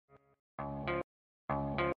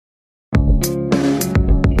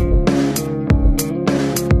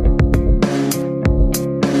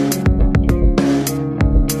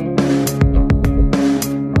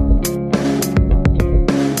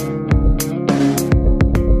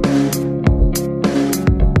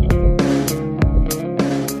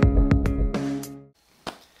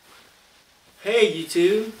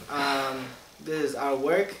hard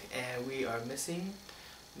work, and we are missing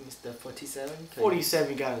Mr. 47.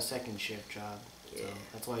 47 got a second shift job. Yeah. So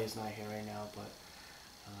that's why he's not here right now. But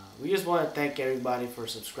we just want to thank everybody for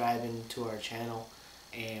subscribing to our channel.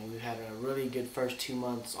 And we've had a really good first 2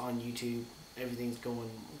 months on YouTube. Everything's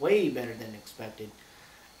going way better than expected.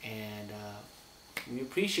 And we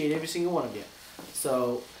appreciate every single one of you.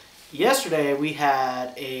 So yesterday we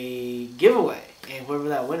had a giveaway. And whoever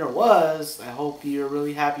that winner was, I hope you're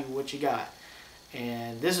really happy with what you got.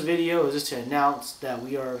 And this video is just to announce that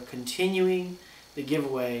we are continuing the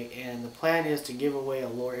giveaway. And the plan is to give away a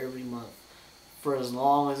lure every month for as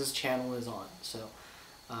long as this channel is on. So,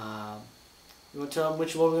 you want to tell them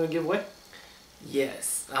which one we're going to give away?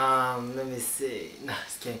 Yes. Let me see. No,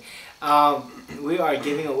 just kidding. We are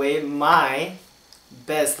giving away my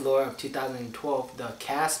best lure of 2012, the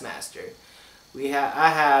Kastmaster. I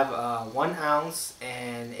have 1 ounce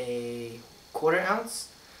and a 1/4 ounce.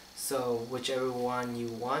 So whichever one you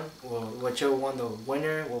want, or whichever one the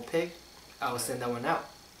winner will pick, I will send that one out.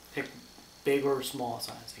 Pick big or small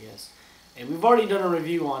size, I guess. And we've already done a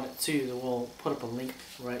review on it too. That we'll put up a link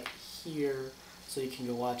right here so you can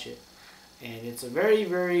go watch it. And it's a very,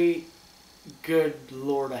 very good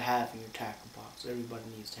lure to have in your tackle box. Everybody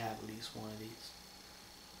needs to have at least one of these.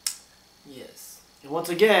 Yes. And once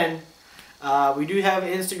again, we do have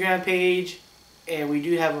an Instagram page and we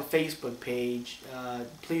do have a Facebook page.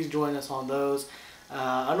 Please join us on those.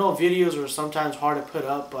 I know videos are sometimes hard to put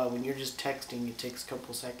up, but when you're just texting, it takes a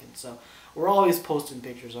couple seconds. So we're always posting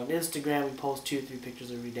pictures. On Instagram, we post 2 or 3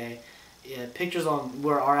 pictures every day. Yeah, pictures on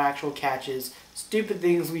where our actual catches, stupid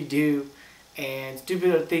things we do, and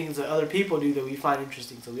stupid things that other people do that we find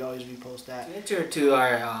interesting. So we always repost that. To enter to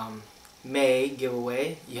our May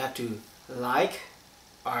giveaway, you have to like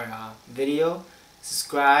our video,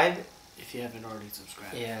 subscribe if you haven't already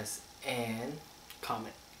subscribed. Yes, and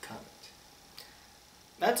comment.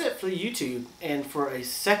 That's it for YouTube. And for a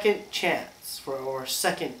second chance, or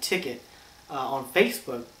second ticket on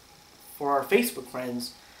Facebook, for our Facebook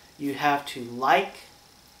friends, you have to like,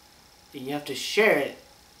 and you have to share it,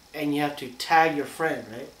 and you have to tag your friend,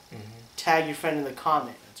 right? Mm-hmm. Tag your friend in the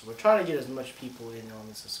comment. So we're trying to get as much people in on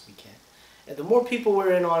this as we can. And the more people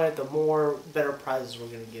we're in on it, the more better prizes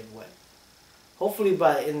we're going to give away. Hopefully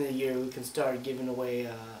by the end of the year, we can start giving away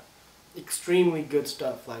extremely good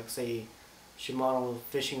stuff, like say Shimano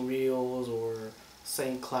fishing reels, or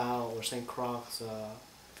St. Cloud or St. Croc's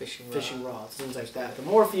fishing rods, things like that. The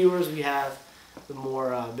more viewers we have, the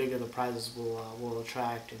more bigger the prizes will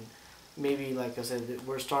attract. And maybe, like I said,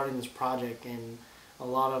 we're starting this project, and a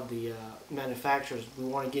lot of the manufacturers, we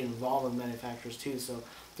want to get involved with manufacturers too. So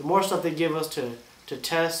the more stuff they give us to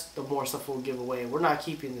test, the more stuff we'll give away. We're not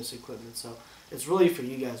keeping this equipment, so it's really for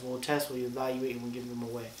you guys. We'll test, we'll evaluate, and we'll give them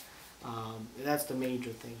away. And that's the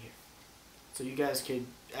major thing here. So you guys could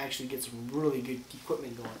actually get some really good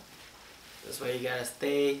equipment going. That's why you gotta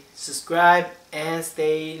stay subscribed and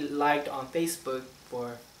stay liked on Facebook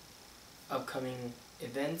for upcoming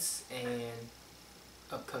events and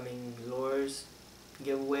upcoming lures,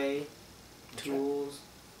 giveaway, tools.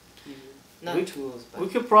 Tools. But We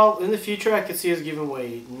could probably, in the future, I could see us giving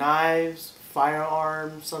away knives,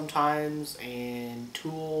 firearms sometimes, and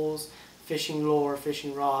tools, fishing lure,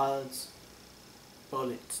 fishing rods,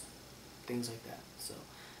 bullets, things like that. So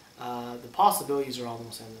the possibilities are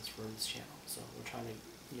almost endless for this channel. So we're trying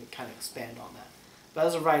to kind of expand on that. But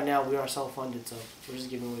as of right now, we are self-funded, so we're just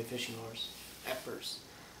giving away fishing lures at first.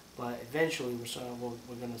 But eventually,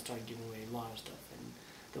 we're going to start giving away a lot of stuff. And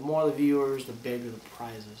the more the viewers, the bigger the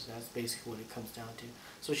prizes. That's basically what it comes down to.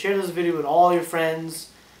 So share this video with all your friends.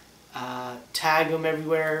 Tag them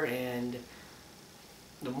everywhere, and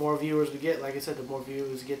the more viewers we get, like I said, the more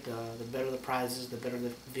viewers we get, the better the prizes, the better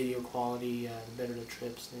the video quality, the better the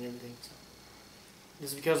trips and everything. So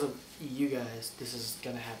this is because of you guys. This is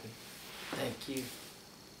gonna happen. thank you.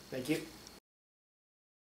 Thank you.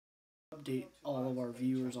 Update all of our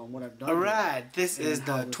viewers on what I've done. Alright, this is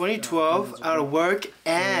the 2012 Out of Work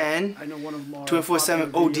and I know one of our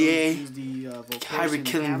 24/7 ODA Hybrid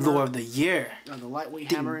Killing Lure of the Year. The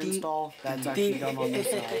lightweight hammer install. That's actually done on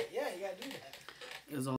this side. Yeah, you gotta do that. Is